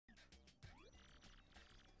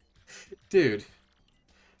Dude,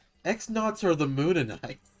 x-nauts are the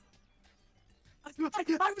Moonanites.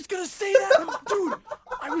 I was gonna say that, dude.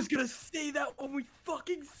 I was gonna say that when we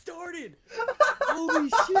fucking started. Holy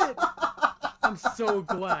shit! I'm so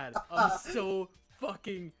glad. I'm so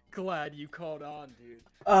fucking glad you called on, dude.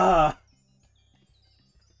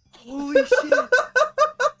 Holy shit!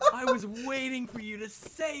 I was waiting for you to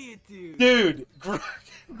say it, dude. Dude,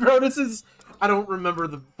 Grodus is... I don't remember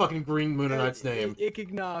the fucking green Moonanite's name.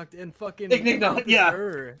 Ikignokt and fucking... Ikignokt,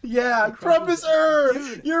 yeah. Yeah, Crumpus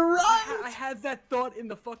Dude, You're right! I had that thought in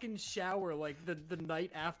the fucking shower, like, the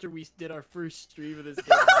night after we did our first stream of this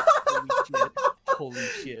game. Holy shit. Holy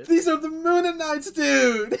shit. These are the Moonanites,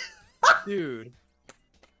 dude! Dude.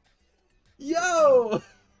 Yo!